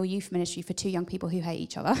practically in your youth ministry for two young people who hate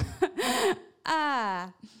each other?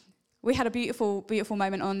 We had a beautiful, beautiful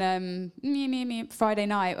moment on Friday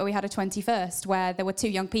night where we had a 21st where there were two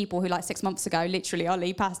young people who, like 6 months ago, literally our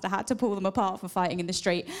lead pastor had to pull them apart for fighting in the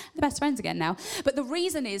street. They're best friends again now. But the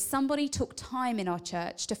reason is somebody took time in our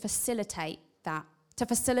church to facilitate that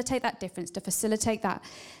difference, to facilitate that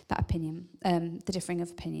opinion, the differing of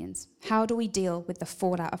opinions. How do we deal with the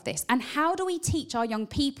fallout of this? And how do we teach our young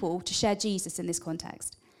people to share Jesus in this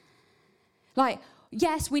context?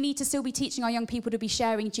 Yes, we need to still be teaching our young people to be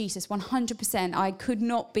sharing Jesus, 100%. I could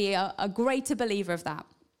not be a greater believer of that.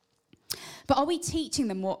 But are we teaching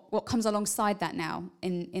them what comes alongside that now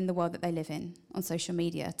in the world that they live in on social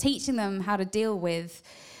media? Teaching them how to deal with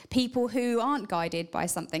people who aren't guided by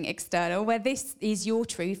something external, where this is your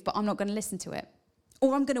truth, but I'm not going to listen to it.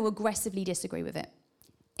 Or I'm going to aggressively disagree with it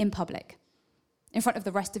in public, in front of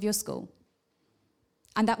the rest of your school.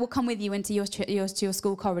 And that will come with you into your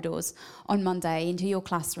school corridors on Monday, into your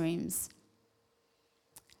classrooms.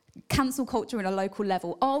 Cancel culture at a local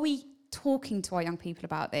level. Are we talking to our young people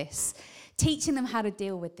about this? Teaching them how to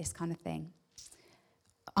deal with this kind of thing?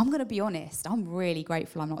 I'm going to be honest. I'm really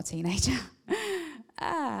grateful I'm not a teenager.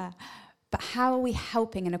 But how are we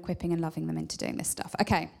helping and equipping and loving them into doing this stuff?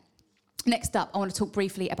 Okay. Next up, I want to talk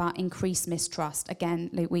briefly about increased mistrust. Again,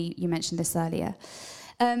 Luke, you mentioned this earlier.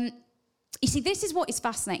 You see, this is what is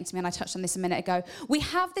fascinating to me, and I touched on this a minute ago. We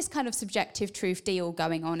have this kind of subjective truth deal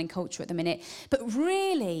going on in culture at the minute, but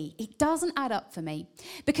really, it doesn't add up for me.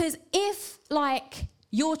 Because if, like,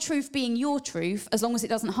 your truth being your truth, as long as it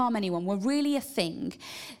doesn't harm anyone, were really a thing,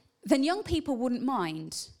 then young people wouldn't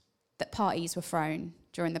mind that parties were thrown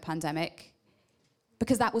during the pandemic,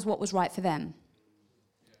 because that was what was right for them.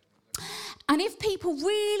 And if people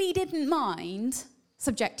really didn't mind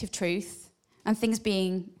subjective truth and things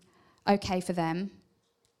being okay for them,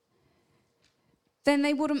 then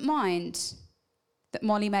they wouldn't mind that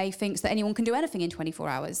Molly May thinks that anyone can do anything in 24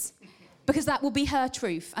 hours, because that will be her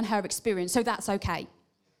truth and her experience, so that's okay.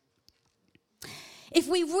 If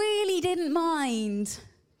we really didn't mind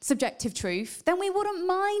subjective truth, then we wouldn't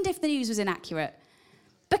mind if the news was inaccurate,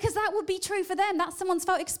 because that would be true for them. That's someone's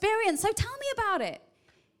felt experience, so tell me about it.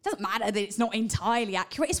 It doesn't matter that it's not entirely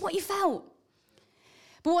accurate, it's what you felt.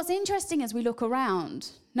 But what's interesting as we look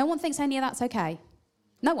around, no one thinks any of that's okay.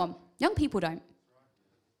 No one. Young people don't.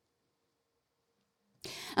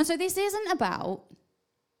 And so this isn't about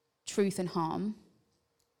truth and harm.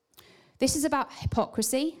 This is about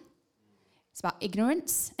hypocrisy, it's about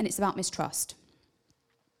ignorance, and it's about mistrust.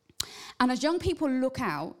 And as young people look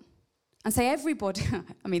out and say, everybody,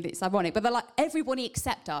 I mean, it's ironic, but they're like, everybody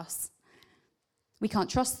except us. We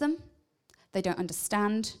can't trust them. They don't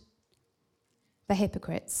understand. They're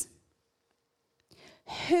hypocrites.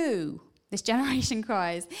 Who, this generation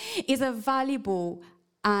cries, is a valuable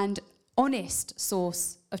and honest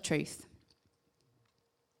source of truth.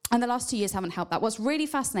 And the last 2 years haven't helped that. What's really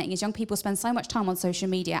fascinating is young people spend so much time on social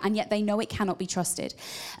media, and yet they know it cannot be trusted.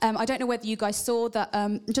 I don't know whether you guys saw that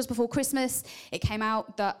just before Christmas, it came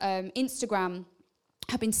out that Instagram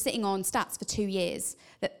have been sitting on stats for 2 years,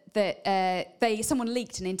 that someone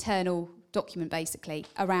leaked an internal document basically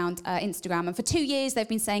around Instagram, and for 2 years they've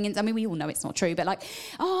been saying, I mean, we all know it's not true, but like,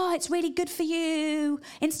 oh, it's really good for you,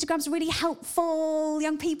 Instagram's really helpful,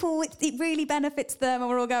 young people, it really benefits them, and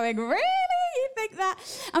we're all going, really, you think that?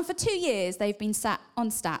 And for 2 years they've been sat on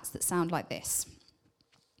stats that sound like this.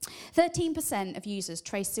 13% of users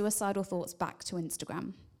trace suicidal thoughts back to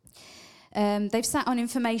Instagram. They've sat on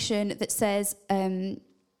information that says 32%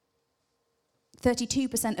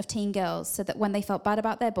 of teen girls said that when they felt bad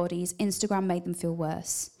about their bodies, Instagram made them feel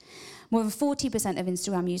worse. More than 40% of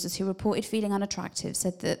Instagram users who reported feeling unattractive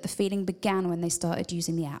said that the feeling began when they started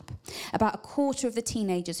using the app. About a quarter of the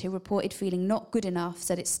teenagers who reported feeling not good enough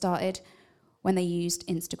said it started when they used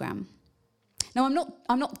Instagram. Now,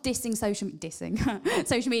 I'm not dissing social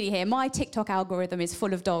media here. My TikTok algorithm is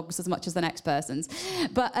full of dogs as much as the next person's.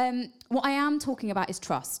 But what I am talking about is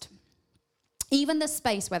trust. Even the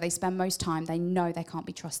space where they spend most time, they know they can't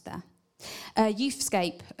be trusted there.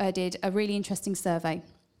 Youthscape did a really interesting survey.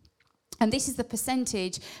 And this is the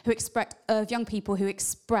percentage of young people who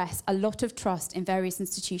express a lot of trust in various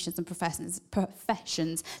institutions and professions.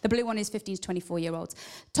 The blue one is 15 to 24-year-olds.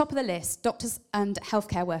 Top of the list, doctors and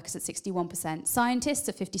healthcare workers at 61%, scientists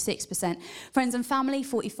at 56%, friends and family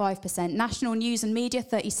 45%, national news and media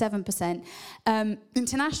 37%,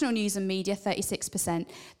 international news and media 36%,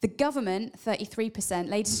 the government 33%,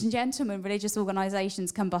 ladies and gentlemen, religious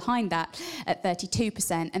organisations come behind that at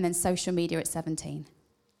 32%, and then social media at 17%.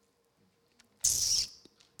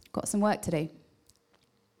 Got some work to do.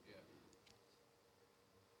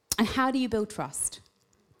 And how do you build trust?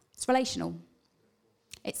 It's relational.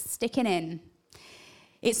 It's sticking in.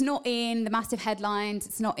 It's not in the massive headlines.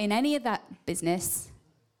 It's not in any of that business.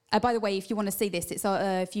 By the way, if you want to see this, it's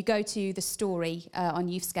if you go to the story on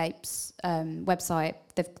Youthscape's website,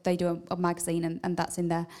 they do a magazine, and that's in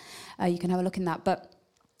there. You can have a look in that. But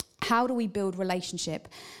how do we build relationship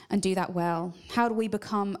and do that well? How do we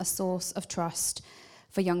become a source of trust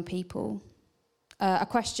for young people? A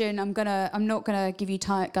question, I'm not gonna give you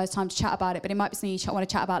guys time to chat about it, but it might be something you want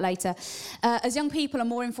to chat about later. As young people are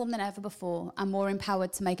more informed than ever before and more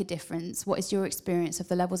empowered to make a difference, what is your experience of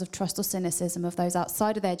the levels of trust or cynicism of those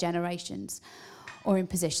outside of their generations or in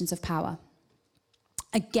positions of power?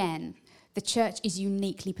 Again, the church is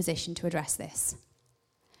uniquely positioned to address this.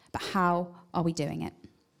 But how are we doing it?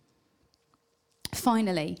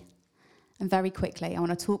 Finally, and very quickly, I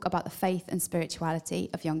want to talk about the faith and spirituality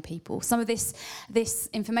of young people. Some of this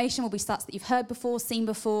information will be stats that you've heard before, seen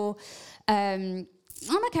before. I'm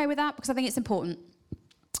okay with that because I think it's important.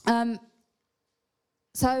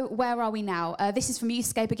 So where are we now? This is from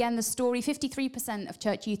Youthscape again, the story. 53% of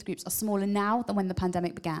church youth groups are smaller now than when the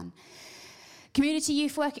pandemic began. Community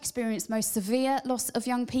youth work experienced most severe loss of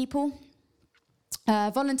young people.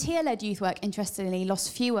 Volunteer-led youth work, interestingly,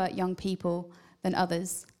 lost fewer young people than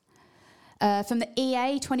others. From the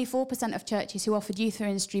EA, 24% of churches who offered youth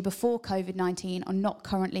ministry before COVID-19 are not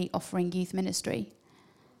currently offering youth ministry.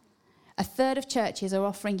 A third of churches are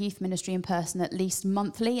offering youth ministry in person at least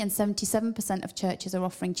monthly, and 77% of churches are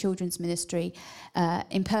offering children's ministry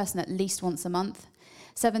in person at least once a month.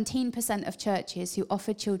 17% of churches who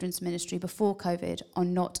offered children's ministry before COVID are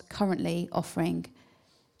not currently offering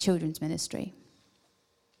children's ministry.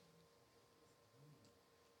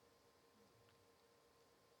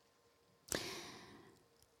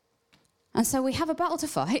 And so we have a battle to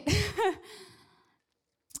fight,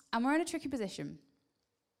 and we're in a tricky position.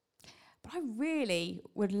 But I really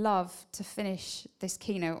would love to finish this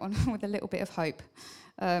keynote on with a little bit of hope.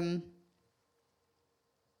 I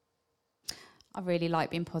really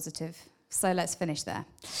like being positive, so let's finish there.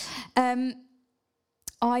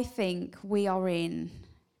 I think we are in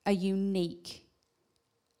a unique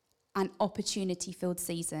and opportunity-filled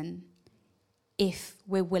season if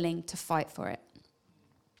we're willing to fight for it.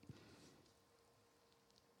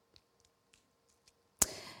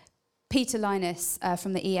 Peter Linus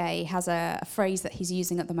from the EA has a phrase that he's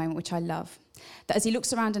using at the moment, which I love. That as he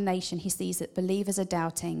looks around a nation, he sees that believers are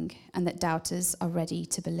doubting and that doubters are ready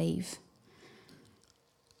to believe.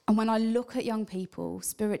 And when I look at young people,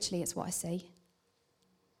 spiritually, it's what I see.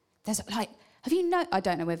 There's like, I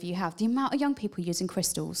don't know whether you have, the amount of young people using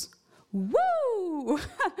crystals. Woo!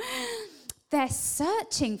 They're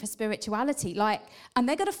searching for spirituality, and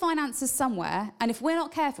they're going to find answers somewhere. And if we're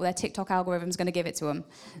not careful, their TikTok algorithm's going to give it to them.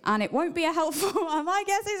 And it won't be a helpful, my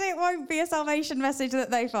guess is it won't be a salvation message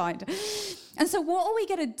that they find. And so what are we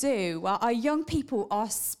going to do? Well, our young people are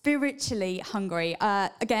spiritually hungry.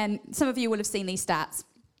 Again, some of you will have seen these stats.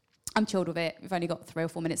 I'm chilled with it. We've only got 3 or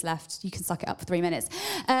 4 minutes left. You can suck it up for 3 minutes.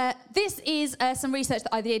 This is some research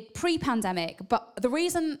that I did pre-pandemic, but the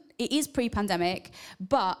reason it is pre-pandemic,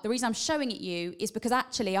 but the reason I'm showing it you is because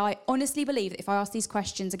actually I honestly believe that if I ask these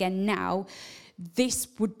questions again now, this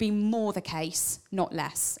would be more the case, not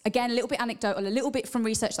less. Again, a little bit anecdotal, a little bit from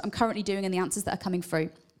research that I'm currently doing and the answers that are coming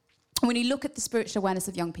through. When you look at the spiritual awareness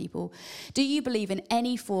of young people, do you believe in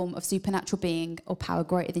any form of supernatural being or power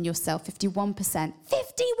greater than yourself?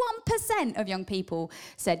 51% of young people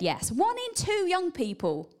said yes. 1 in 2 young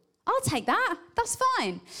people. I'll take that. That's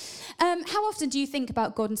fine. How often do you think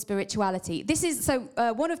about God and spirituality? This is,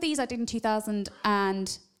 one of these I did in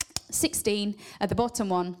 2016, the bottom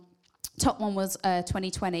one. Top one was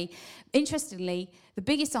 2020. Interestingly, the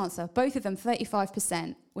biggest answer, both of them,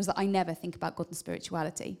 35%, was that I never think about God and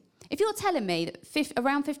spirituality. If you're telling me that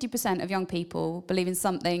around 50% of young people believe in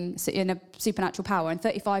something, in a supernatural power, and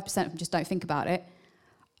 35% of them just don't think about it,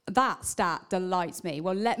 that stat delights me.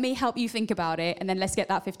 Well, let me help you think about it, and then let's get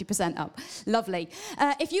that 50% up. Lovely.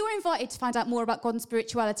 If you were invited to find out more about God and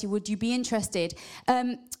spirituality, would you be interested?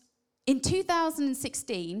 In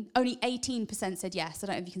 2016, only 18% said yes. I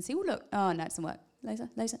don't know if you can see. Oh, look. Oh, no, it doesn't work. Laser?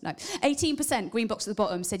 No. 18%, green box at the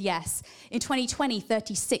bottom, said yes. In 2020,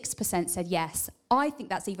 36% said yes. I think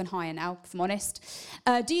that's even higher now, if I'm honest.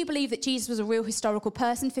 Do you believe that Jesus was a real historical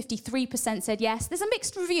person? 53% said yes. There's a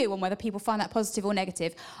mixed review on whether people find that positive or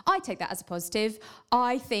negative. I take that as a positive.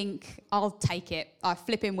 I think I'll take it. I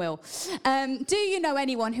flipping will. Do you know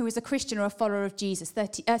anyone who is a Christian or a follower of Jesus?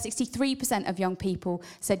 63% of young people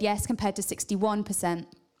said yes, compared to 61%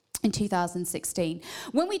 in 2016.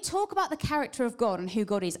 When we talk about the character of God and who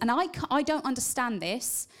God is, and I don't understand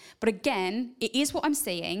this, but again, it is what I'm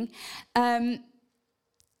seeing.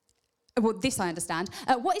 Well, this I understand.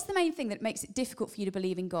 What is the main thing that makes it difficult for you to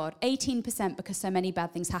believe in God? 18% because so many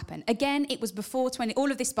bad things happen. Again, it was before 20.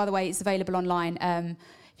 All of this, by the way, is available online. If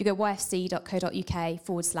you go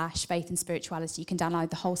yfc.co.uk/faith and spirituality, you can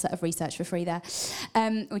download the whole set of research for free there.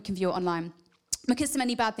 Or you can view it online. Because so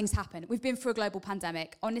many bad things happen. We've been through a global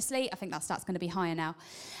pandemic. Honestly, I think that stat's going to be higher now.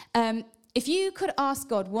 If you could ask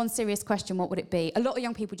God one serious question, what would it be? A lot of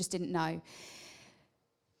young people just didn't know.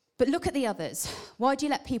 But look at the others. Why do you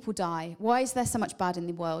let people die? Why is there so much bad in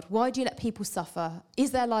the world? Why do you let people suffer?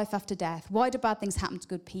 Is there life after death? Why do bad things happen to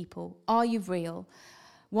good people? Are you real?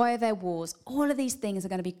 Why are there wars? All of these things are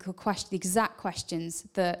going to be the exact questions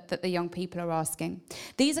that the young people are asking.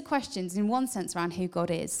 These are questions, in one sense, around who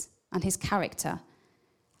God is and his character.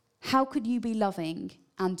 How could you be loving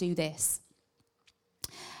and do this?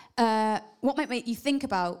 What might make you think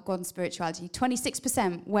about God and spirituality?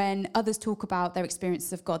 26% when others talk about their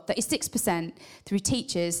experiences of God. 36% through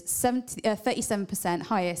teachers. 37%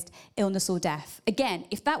 highest, illness or death. Again,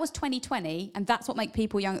 if that was 2020 and that's what make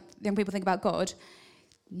young people think about God,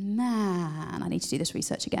 man, I need to do this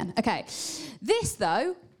research again. Okay,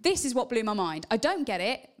 this is what blew my mind. I don't get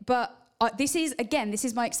it, but this is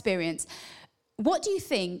my experience. What do you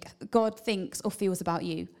think God thinks or feels about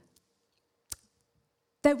you?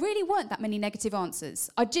 there really weren't that many negative answers.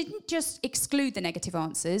 I didn't just exclude the negative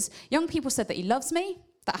answers. Young people said that he loves me,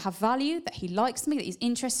 that I have value, that he likes me, that he's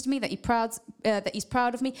interested in me, that he's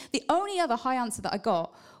proud of me. The only other high answer that I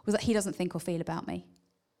got was that he doesn't think or feel about me.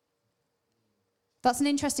 That's an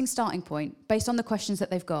interesting starting point based on the questions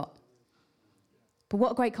that they've got. But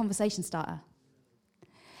what a great conversation starter.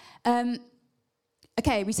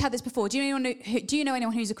 Okay, we've had this before. Do you know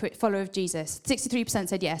anyone who's a follower of Jesus? 63%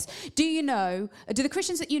 said yes. Do the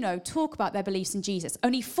Christians that you know talk about their beliefs in Jesus?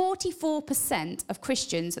 Only 44% of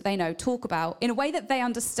Christians that they know talk about, in a way that they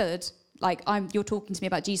understood, like you're talking to me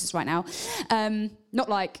about Jesus right now, not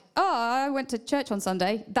like, I went to church on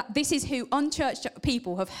Sunday. This is who unchurched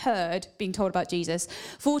people have heard being told about Jesus.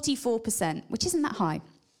 44%, which isn't that high.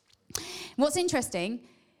 What's interesting,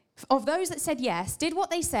 of those that said yes, did what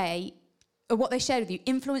they say, or what they shared with you,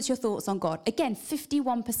 influence your thoughts on God? Again,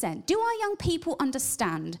 51%. Do our young people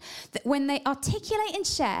understand that when they articulate and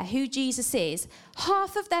share who Jesus is,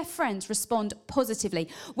 half of their friends respond positively?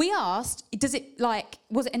 We asked,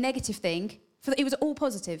 was it a negative thing? It was all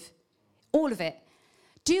positive, all of it.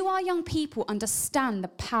 Do our young people understand the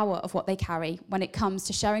power of what they carry when it comes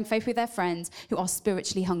to sharing faith with their friends who are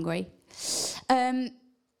spiritually hungry?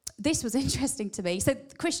 This was interesting to me. So,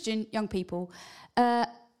 Christian young people, this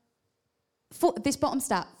bottom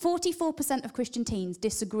stat, 44% of Christian teens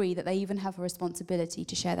disagree that they even have a responsibility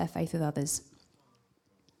to share their faith with others.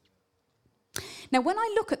 Now, when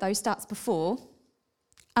I look at those stats before,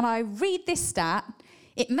 and I read this stat,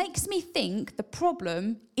 it makes me think the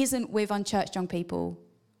problem isn't with unchurched young people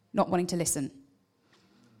not wanting to listen.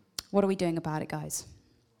 What are we doing about it, guys?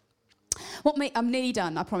 I'm nearly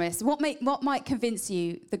done, I promise. What might convince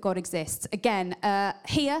you that God exists? Again,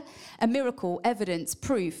 here, a miracle, evidence,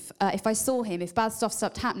 proof. If I saw him, if bad stuff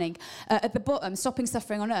stopped happening. At the bottom, stopping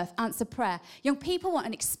suffering on earth, answer prayer. Young people want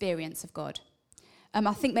an experience of God.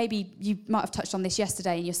 I think maybe you might have touched on this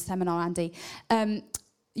yesterday in your seminar, Andy.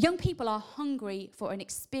 Young people are hungry for an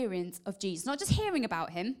experience of Jesus. Not just hearing about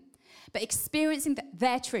him, but experiencing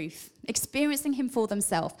their truth, experiencing him for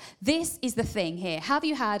themselves. This is the thing here. Have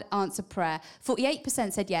you had answered prayer?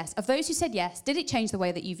 48% said yes. Of those who said yes, did it change the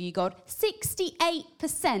way that you view God?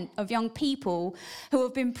 68% of young people who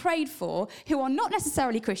have been prayed for, who are not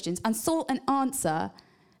necessarily Christians, and sought an answer,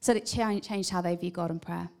 said it changed how they view God and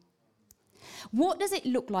prayer. What does it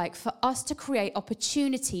look like for us to create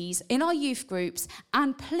opportunities in our youth groups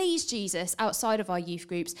and please Jesus outside of our youth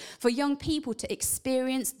groups for young people to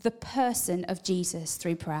experience the person of Jesus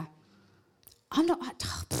through prayer? I don't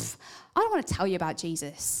want to tell you about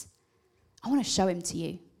Jesus. I want to show him to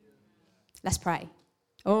you. Let's pray.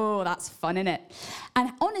 Oh, that's fun, isn't it?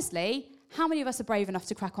 And honestly, how many of us are brave enough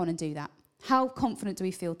to crack on and do that? How confident do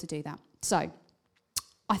we feel to do that? So,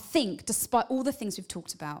 I think despite all the things we've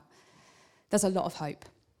talked about, there's a lot of hope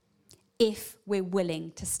if we're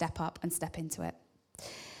willing to step up and step into it.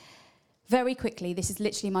 Very quickly, this is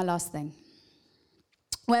literally my last thing.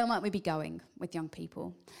 Where might we be going with young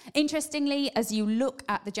people? Interestingly, as you look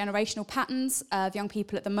at the generational patterns of young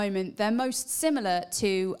people at the moment, they're most similar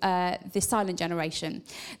to the silent generation.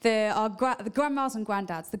 The grandmas and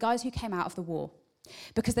granddads, the guys who came out of the war,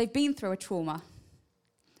 because they've been through a trauma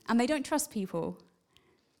and they don't trust people.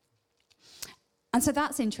 And so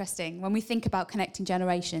that's interesting when we think about connecting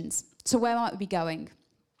generations. So where might we be going?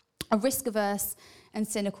 A risk-averse and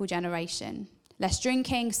cynical generation. Less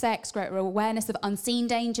drinking, sex, greater awareness of unseen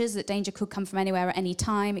dangers, that danger could come from anywhere at any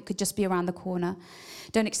time. It could just be around the corner.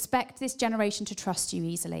 Don't expect this generation to trust you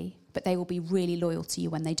easily, but they will be really loyal to you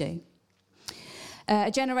when they do.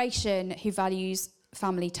 A generation who values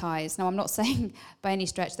family ties. Now, I'm not saying by any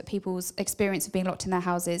stretch that people's experience of being locked in their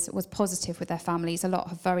houses was positive with their families. A lot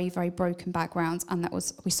have very, very broken backgrounds, and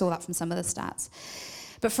we saw that from some of the stats.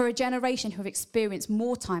 But for a generation who have experienced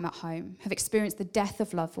more time at home, have experienced the death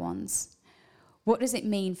of loved ones, what does it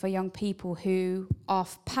mean for young people who are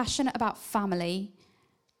passionate about family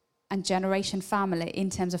and generation family in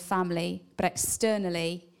terms of family, but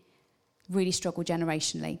externally really struggle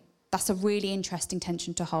generationally? That's a really interesting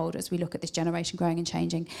tension to hold as we look at this generation growing and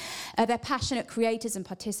changing. They're passionate creators and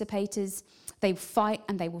participators. They fight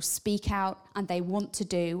and they will speak out and they want to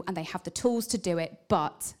do and they have the tools to do it.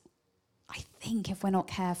 But I think if we're not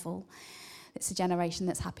careful, it's a generation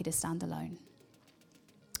that's happy to stand alone.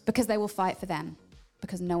 Because they will fight for them,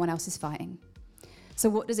 because no one else is fighting. So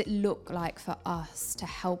what does it look like for us to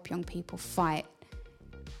help young people fight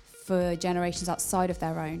for generations outside of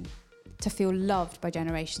their own? To feel loved by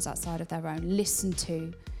generations outside of their own, listened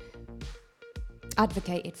to,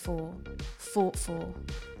 advocated for, fought for,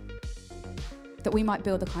 that we might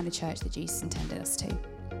build the kind of church that Jesus intended us to.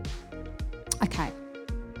 Okay,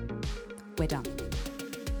 we're done.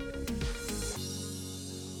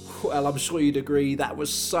 El, I'm sure you'd agree that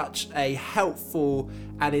was such a helpful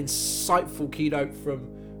and insightful keynote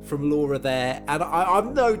from Laura there. And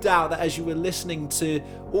I've no doubt that as you were listening to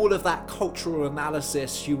all of that cultural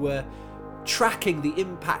analysis, you were tracking the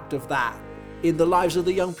impact of that in the lives of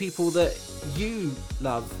the young people that you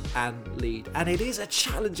love and lead. And it is a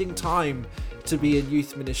challenging time to be in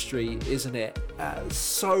youth ministry, isn't it?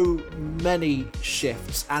 So many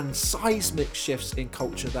shifts and seismic shifts in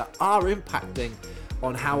culture that are impacting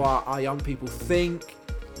on how our young people think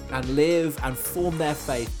and live and form their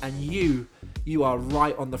faith. And you are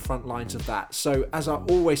right on the front lines of that. So as I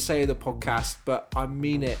always say in the podcast, but I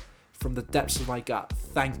mean it from the depths of my gut,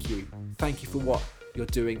 thank you. Thank you for what you're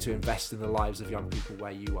doing to invest in the lives of young people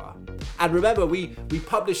where you are. And remember, we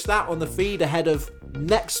publish that on the feed ahead of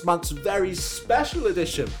next month's very special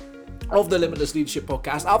edition of the Limitless Leadership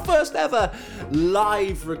Podcast, our first ever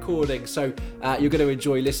live recording. So you're going to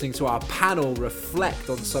enjoy listening to our panel reflect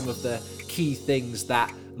on some of the key things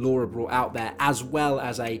that Laura brought out there, as well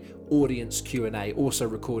as a audience Q&A also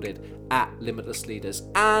recorded at Limitless Leaders.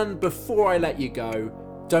 And before I let you go,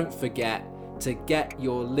 don't forget to get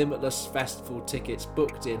your Limitless Festival tickets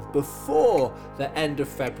booked in before the end of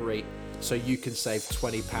February so you can save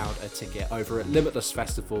 £20 a ticket over at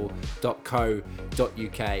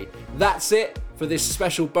limitlessfestival.co.uk. That's it for this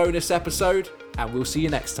special bonus episode, and we'll see you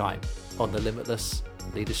next time on the Limitless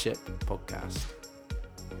Leadership Podcast.